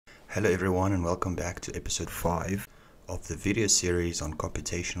Hello everyone and welcome back to episode 5 of the video series on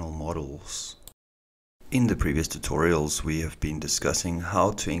computational models. In the previous tutorials we have been discussing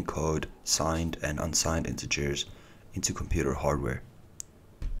how to encode signed and unsigned integers into computer hardware.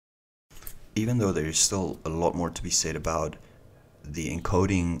 Even though there is still a lot more to be said about the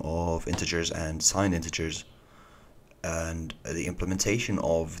encoding of integers and signed integers and the implementation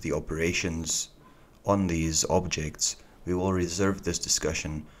of the operations on these objects, we will reserve this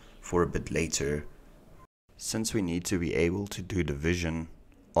discussion for a bit later, since we need to be able to do division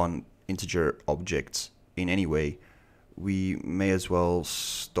on integer objects in any way. We may as well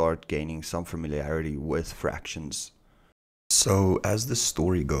start gaining some familiarity with fractions. So as the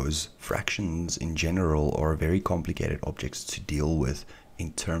story goes, fractions in general are very complicated objects to deal with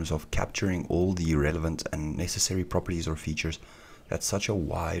in terms of capturing all the relevant and necessary properties or features that such a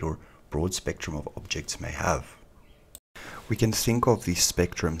wide or broad spectrum of objects may have. We can think of the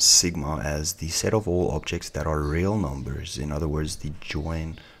spectrum sigma as the set of all objects that are real numbers, in other words the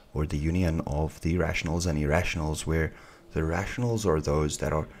join or the union of the rationals and irrationals, where the rationals are those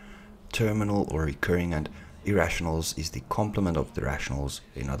that are terminal or recurring and irrationals is the complement of the rationals,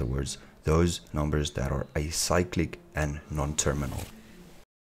 in other words those numbers that are acyclic and non-terminal.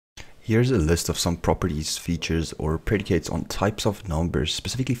 Here's a list of some properties, features, or predicates on types of numbers,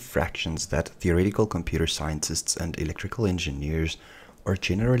 specifically fractions, that theoretical computer scientists and electrical engineers are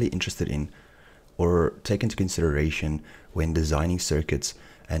generally interested in or take into consideration when designing circuits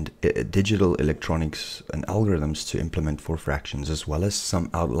and digital electronics and algorithms to implement for fractions, as well as some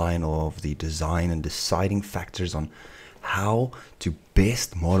outline of the design and deciding factors on how to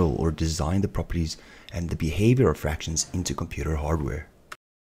best model or design the properties and the behavior of fractions into computer hardware.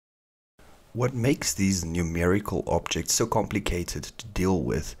 What makes these numerical objects so complicated to deal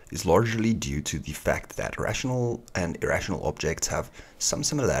with is largely due to the fact that rational and irrational objects have some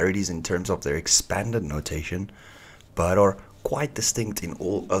similarities in terms of their expanded notation, but are quite distinct in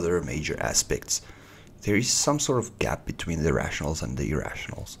all other major aspects. There is some sort of gap between the rationals and the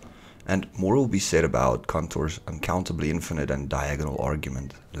irrationals, and more will be said about Cantor's uncountably infinite and diagonal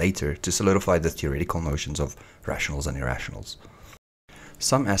argument later to solidify the theoretical notions of rationals and irrationals.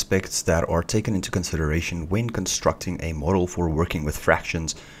 Some aspects that are taken into consideration when constructing a model for working with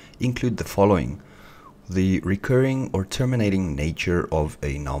fractions include the following: the recurring or terminating nature of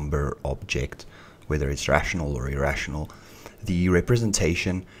a number object, whether it's rational or irrational, the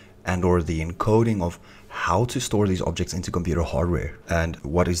representation and or the encoding of how to store these objects into computer hardware and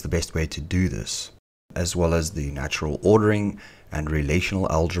what is the best way to do this, as well as the natural ordering and relational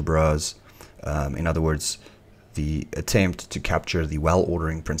algebras, in other words the attempt to capture the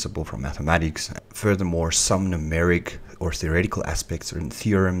well-ordering principle from mathematics. Furthermore, some numeric or theoretical aspects and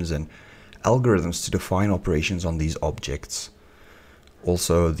theorems and algorithms to define operations on these objects.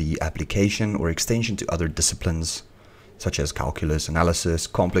 Also, the application or extension to other disciplines such as calculus analysis,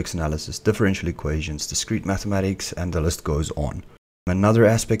 complex analysis, differential equations, discrete mathematics, and the list goes on. Another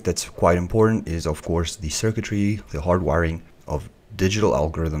aspect that's quite important is, of course, the circuitry, the hardwiring of digital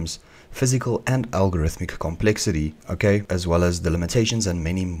algorithms, physical and algorithmic complexity, as well as the limitations and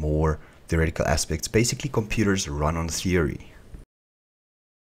many more theoretical aspects. Basically, computers run on theory.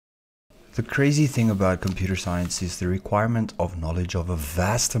 The crazy thing about computer science is the requirement of knowledge of a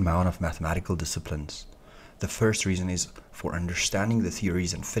vast amount of mathematical disciplines. The first reason is for understanding the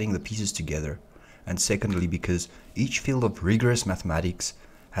theories and fitting the pieces together, and secondly because each field of rigorous mathematics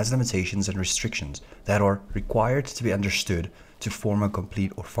has limitations and restrictions that are required to be understood to form a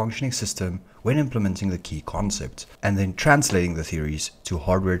complete or functioning system when implementing the key concepts, and then translating the theories to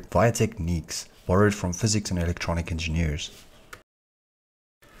hardware via techniques borrowed from physics and electronic engineers.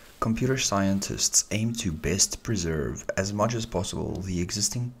 Computer scientists aim to best preserve as much as possible the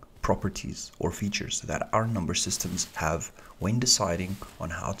existing properties or features that our number systems have when deciding on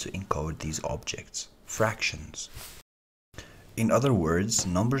how to encode these objects, fractions. In other words,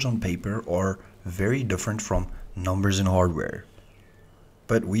 numbers on paper are very different from numbers in hardware.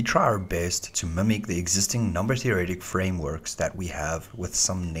 But we try our best to mimic the existing number theoretic frameworks that we have, with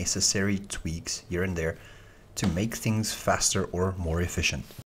some necessary tweaks here and there to make things faster or more efficient.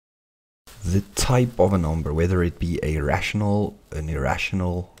 The type of a number, whether it be a rational, an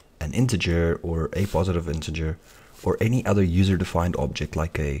irrational, an integer, or a positive integer, or any other user-defined object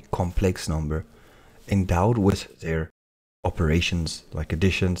like a complex number, endowed with their operations like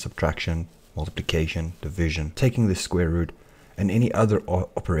addition, subtraction, multiplication, division, taking the square root, and any other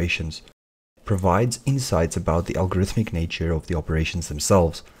operations, provides insights about the algorithmic nature of the operations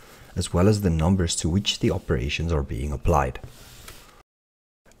themselves, as well as the numbers to which the operations are being applied.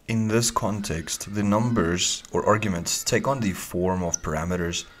 In this context, the numbers or arguments take on the form of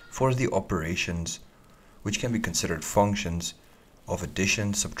parameters for the operations which can be considered functions of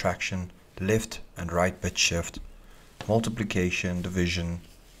addition, subtraction, left and right bit shift, multiplication, division,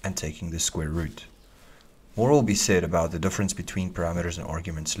 and taking the square root. More will be said about the difference between parameters and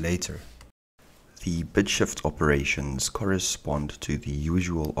arguments later. The bit shift operations correspond to the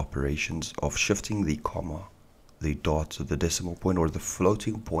usual operations of shifting the comma, the dot, the decimal point, or the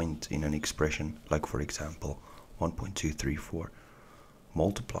floating point in an expression, like for example 1.234,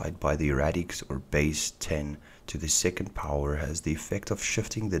 multiplied by the radix or base 10 to the second power has the effect of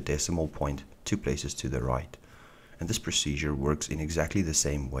shifting the decimal point 2 places to the right. And this procedure works in exactly the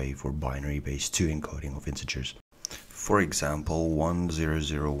same way for binary base 2 encoding of integers. For example,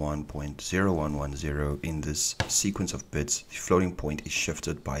 1001.0110, in this sequence of bits, the floating point is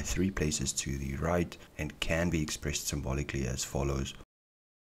shifted by 3 places to the right and can be expressed symbolically as follows.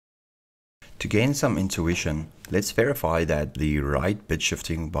 To gain some intuition, let's verify that the right bit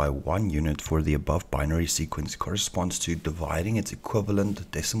shifting by 1 unit for the above binary sequence corresponds to dividing its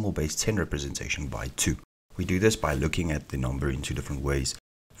equivalent decimal base 10 representation by 2. We do this by looking at the number in 2 different ways.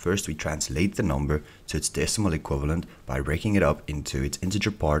 First, we translate the number to its decimal equivalent by breaking it up into its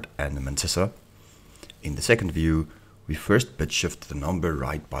integer part and the mantissa. In the second view, we first bit shift the number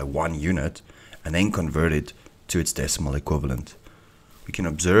right by 1 unit and then convert it to its decimal equivalent. We can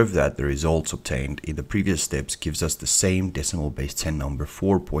observe that the results obtained in the previous steps gives us the same decimal base 10 number,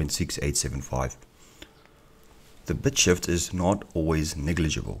 4.6875. The bit shift is not always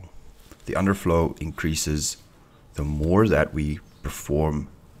negligible. The underflow increases the more that we perform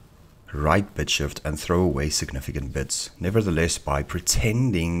right bit shift and throw away significant bits. Nevertheless, by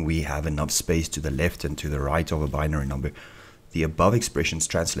pretending we have enough space to the left and to the right of a binary number, the above expressions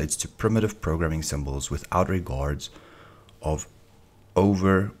translates to primitive programming symbols without regards of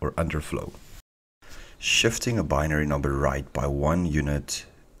over or underflow. Shifting a binary number right by 1 unit,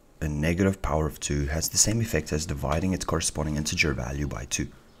 a negative power of 2, has the same effect as dividing its corresponding integer value by 2.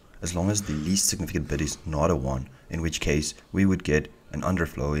 As long as the least significant bit is not a 1, in which case we would get an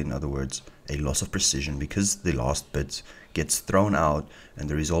underflow, in other words, a loss of precision, because the last bit gets thrown out and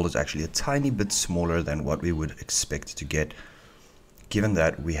the result is actually a tiny bit smaller than what we would expect to get, given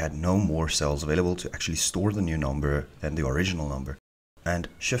that we had no more cells available to actually store the new number than the original number. And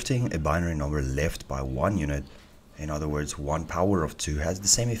shifting a binary number left by 1 unit, in other words 1 power of 2, has the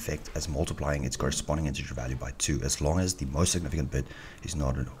same effect as multiplying its corresponding integer value by 2, as long as the most significant bit is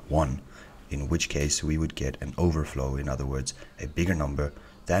not a 1, in which case we would get an overflow, in other words a bigger number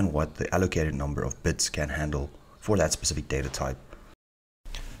than what the allocated number of bits can handle for that specific data type.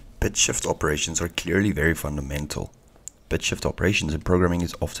 Bit shift operations are clearly very fundamental. Bit shift operations in programming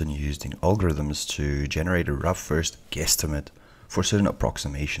is often used in algorithms to generate a rough first guesstimate for certain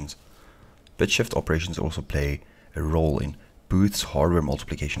approximations. Bit shift operations also play a role in Booth's hardware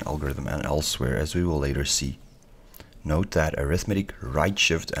multiplication algorithm and elsewhere, as we will later see. Note that arithmetic right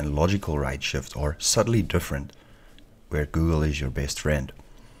shift and logical right shift are subtly different, where Google is your best friend.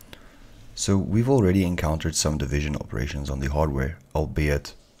 So we've already encountered some division operations on the hardware,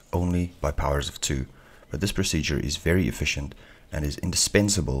 albeit only by powers of 2, but this procedure is very efficient and is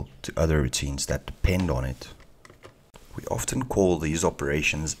indispensable to other routines that depend on it. We often call these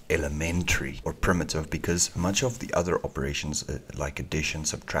operations elementary or primitive because much of the other operations like addition,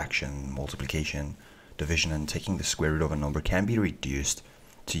 subtraction, multiplication, division, and taking the square root of a number can be reduced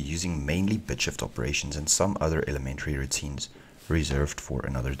to using mainly bit shift operations and some other elementary routines reserved for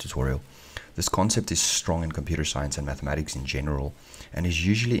another tutorial. This concept is strong in computer science and mathematics in general and is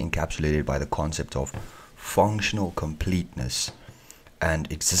usually encapsulated by the concept of functional completeness and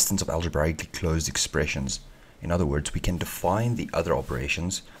existence of algebraically closed expressions. In other words, we can define the other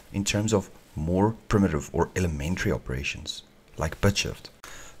operations in terms of more primitive or elementary operations, like bit shift.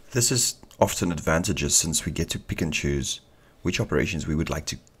 This is often advantageous since we get to pick and choose which operations we would like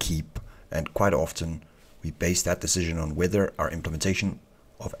to keep, and quite often we base that decision on whether our implementation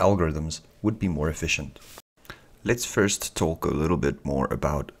of algorithms would be more efficient. Let's first talk a little bit more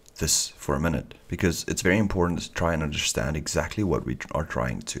about this for a minute, because it's very important to try and understand exactly what we are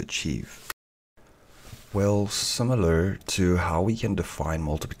trying to achieve. Well, similar to how we can define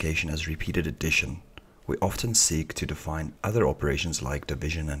multiplication as repeated addition, we often seek to define other operations like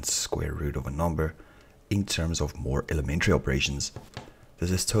division and square root of a number in terms of more elementary operations.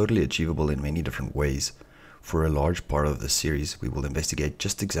 This is totally achievable in many different ways. For a large part of this series, we will investigate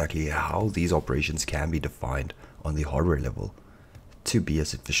just exactly how these operations can be defined on the hardware level to be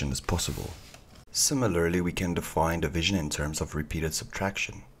as efficient as possible. Similarly, we can define division in terms of repeated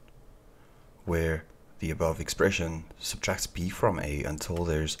subtraction, where the above expression subtracts b from a until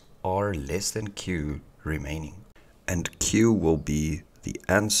there's r less than q remaining. And q will be the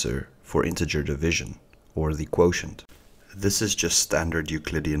answer for integer division, or the quotient. This is just standard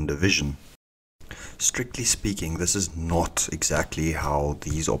Euclidean division. Strictly speaking, this is not exactly how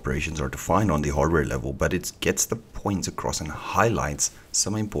these operations are defined on the hardware level, but it gets the points across and highlights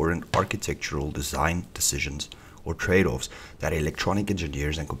some important architectural design decisions or trade-offs that electronic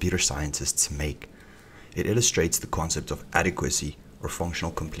engineers and computer scientists make. It illustrates the concept of adequacy or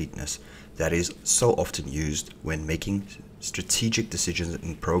functional completeness that is so often used when making strategic decisions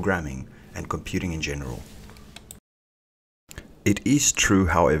in programming and computing in general. It is true,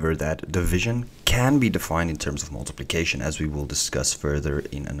 however, that division can be defined in terms of multiplication, as we will discuss further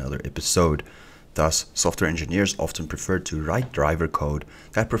in another episode. Thus, software engineers often prefer to write driver code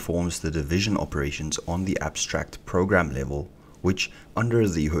that performs the division operations on the abstract program level, which, under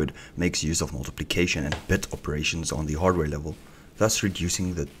the hood, makes use of multiplication and bit operations on the hardware level, thus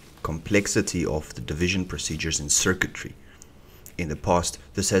reducing the complexity of the division procedures in circuitry. In the past,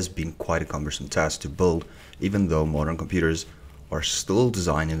 this has been quite a cumbersome task to build, even though modern computers are still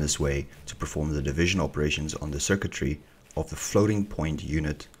designed in this way to perform the division operations on the circuitry of the floating point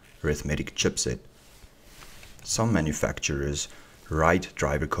unit arithmetic chipset. Some manufacturers write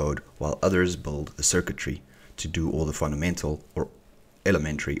driver code while others build the circuitry to do all the fundamental or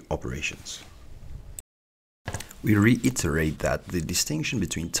elementary operations. We reiterate that the distinction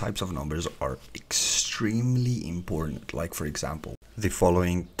between types of numbers are extremely important. Like, for example, the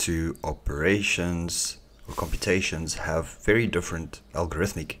following two operations or computations have very different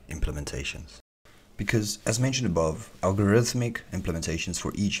algorithmic implementations. Because, as mentioned above, algorithmic implementations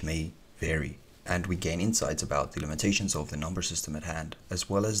for each may vary, and we gain insights about the limitations of the number system at hand, as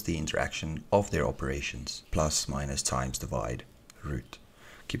well as the interaction of their operations, plus, minus, times, divide, root.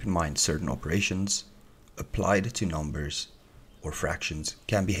 Keep in mind, certain operations applied to numbers or fractions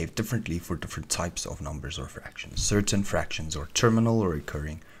can behave differently for different types of numbers or fractions. Certain fractions are terminal or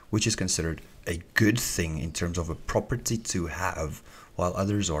recurring, which is considered a good thing in terms of a property to have, while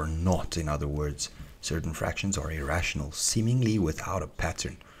others are not. In other words, certain fractions are irrational, seemingly without a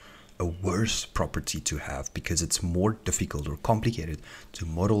pattern. A worse property to have because it's more difficult or complicated to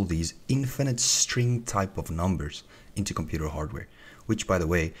model these infinite string type of numbers into computer hardware, which, by the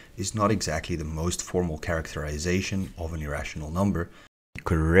way, is not exactly the most formal characterization of an irrational number. The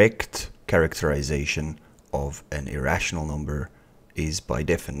correct characterization of an irrational number is, by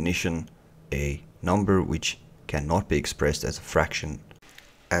definition, a number which cannot be expressed as a fraction,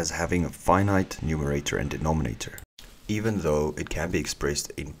 as having a finite numerator and denominator, even though it can be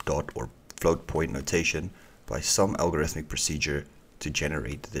expressed in dot or float point notation by some algorithmic procedure to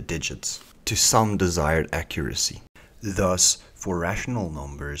generate the digits to some desired accuracy. Thus, for rational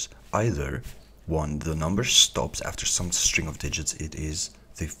numbers, either 1. The number stops after some string of digits, it is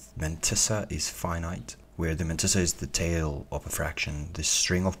the mantissa is finite, where the mantissa is the tail of a fraction, the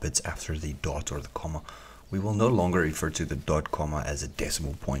string of bits after the dot or the comma. We will no longer refer to the dot comma as a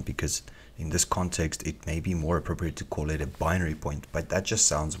decimal point because in this context it may be more appropriate to call it a binary point, but that just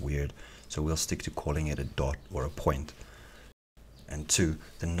sounds weird, so we'll stick to calling it a dot or a point. And 2,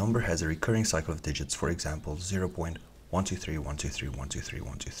 the number has a recurring cycle of digits, for example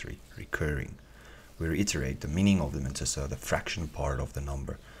 0.123, recurring. We reiterate the meaning of the mantissa, the fraction part of the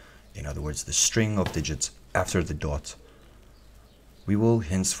number. In other words, the string of digits after the dot. We will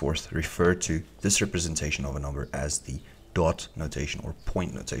henceforth refer to this representation of a number as the dot notation or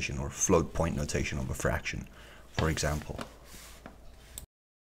point notation or float point notation of a fraction. For example,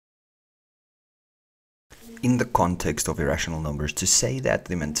 in the context of irrational numbers, to say that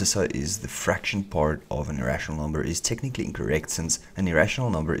the mantissa is the fraction part of an irrational number is technically incorrect, since an irrational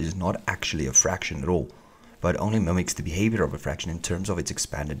number is not actually a fraction at all, but only mimics the behavior of a fraction in terms of its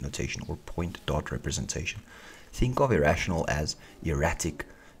expanded notation or point dot representation. Think of irrational as erratic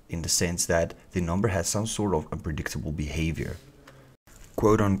in the sense that the number has some sort of unpredictable behavior.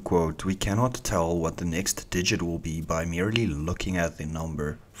 Quote unquote, we cannot tell what the next digit will be by merely looking at the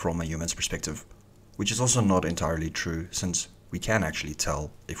number from a human's perspective, which is also not entirely true, since we can actually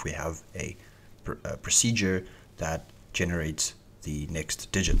tell if we have a procedure that generates the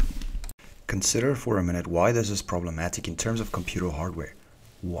next digit. Consider for a minute why this is problematic in terms of computer hardware.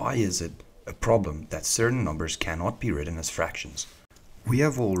 Why is it a problem that certain numbers cannot be written as fractions? We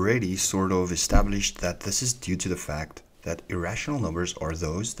have already sort of established that this is due to the fact that irrational numbers are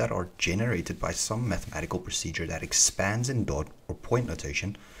those that are generated by some mathematical procedure that expands in dot or point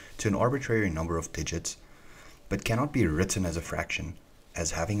notation to an arbitrary number of digits, but cannot be written as a fraction,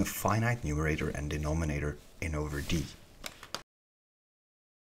 as having a finite numerator and denominator n over d.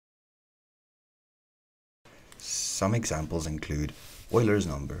 Some examples include Euler's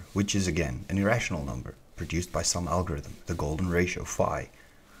number, which is again an irrational number, produced by some algorithm, the golden ratio phi,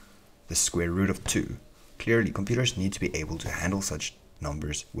 the square root of 2. Clearly, computers need to be able to handle such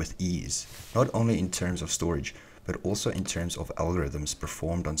numbers with ease, not only in terms of storage, but also in terms of algorithms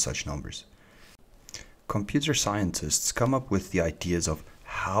performed on such numbers. Computer scientists come up with the ideas of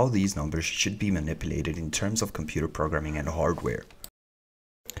how these numbers should be manipulated in terms of computer programming and hardware.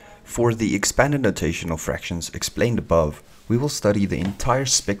 For the expanded notation of fractions explained above, we will study the entire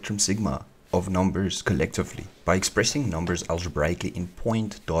spectrum sigma of numbers collectively by expressing numbers algebraically in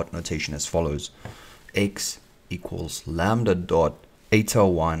point dot notation as follows: x equals lambda dot eta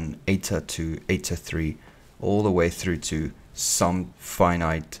 1, eta 2, eta 3, all the way through to some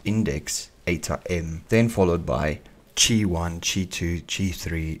finite index eta m, then followed by chi1, chi2,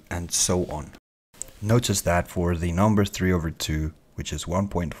 chi3, and so on. Notice that for the number 3 over 2, which is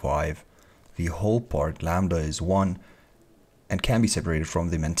 1.5, the whole part lambda is 1 and can be separated from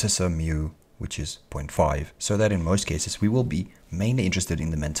the mantissa mu, which is 0.5, so that in most cases we will be mainly interested in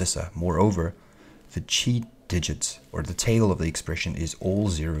the mantissa. Moreover, the chi digits, or the tail of the expression, is all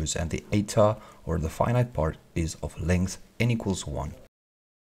zeros, and the eta, or the finite part, is of length n equals 1.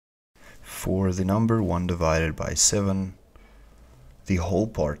 For the number 1 divided by 7, the whole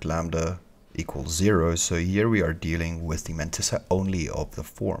part lambda equals 0, so here we are dealing with the mantissa only of the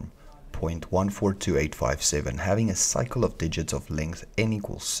form 0.142857, having a cycle of digits of length n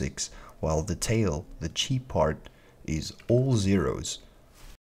equals 6, while the tail, the chi part, is all zeros.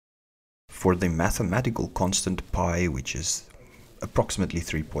 For the mathematical constant pi, which is approximately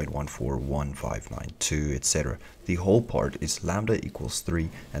 3.141592, etc., the whole part is lambda equals 3,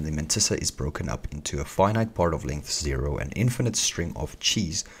 and the mantissa is broken up into a finite part of length 0, an infinite string of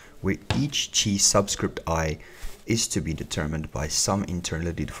chi's, where each chi subscript I is to be determined by some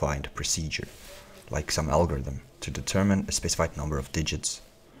internally defined procedure, like some algorithm, to determine a specified number of digits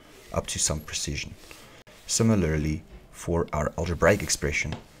up to some precision. Similarly, for our algebraic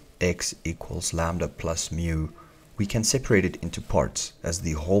expression, x equals lambda plus mu, we can separate it into parts as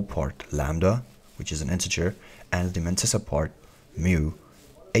the whole part lambda, which is an integer, and the mantissa part mu,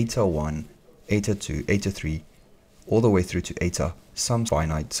 eta 1, eta 2, eta 3, all the way through to eta, some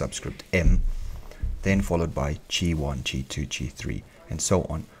finite subscript m, then followed by chi1, chi2, chi3, and so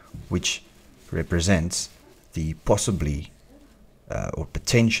on, which represents the possibly or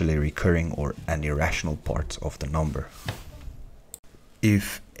potentially recurring or an irrational part of the number.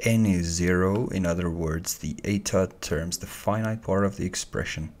 If n is 0, in other words, the eta terms, the finite part of the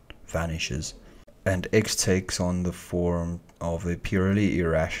expression, vanishes, and x takes on the form of a purely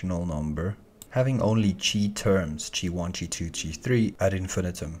irrational number, having only chi terms, chi1, chi2, chi3, ad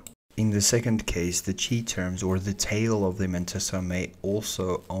infinitum. In the second case, the chi terms, or the tail of the mantissa, may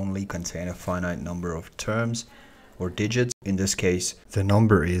also only contain a finite number of terms or digits. In this case, the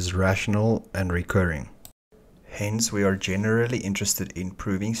number is rational and recurring. Hence, we are generally interested in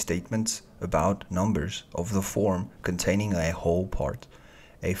proving statements about numbers of the form containing a whole part,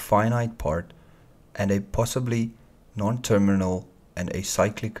 a finite part, and a possibly non-terminal and a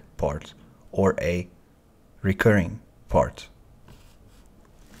cyclic part, or a recurring part.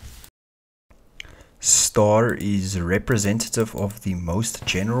 Star is representative of the most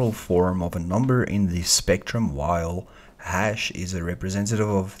general form of a number in the spectrum, while hash is a representative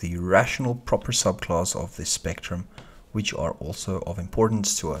of the rational proper subclass of the spectrum, which are also of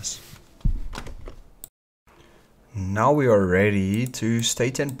importance to us. Now we are ready to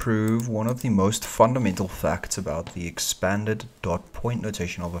state and prove one of the most fundamental facts about the expanded dot point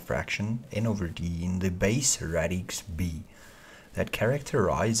notation of a fraction n over d in the base radix b, that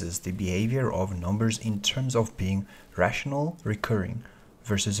characterizes the behavior of numbers in terms of being rational recurring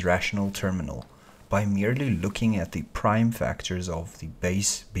versus rational terminal, by merely looking at the prime factors of the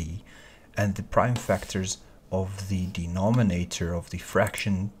base b and the prime factors of the denominator of the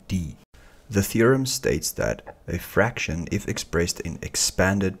fraction d. The theorem states that a fraction, if expressed in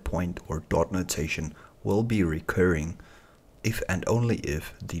expanded point or dot notation, will be recurring if and only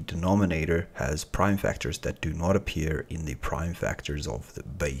if the denominator has prime factors that do not appear in the prime factors of the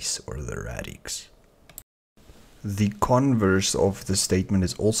base or the radix. The converse of the statement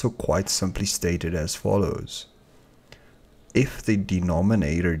is also quite simply stated as follows. If the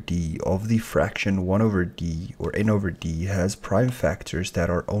denominator d of the fraction 1 over d or n over d has prime factors that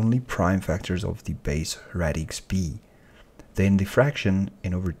are only prime factors of the base radix b, then the fraction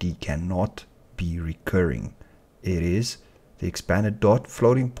n over d cannot be recurring. It is, the expanded dot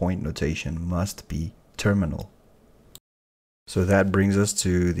floating point notation must be terminal. So that brings us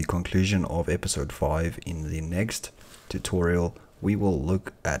to the conclusion of episode 5. In the next tutorial, we will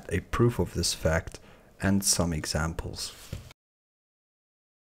look at a proof of this fact and some examples.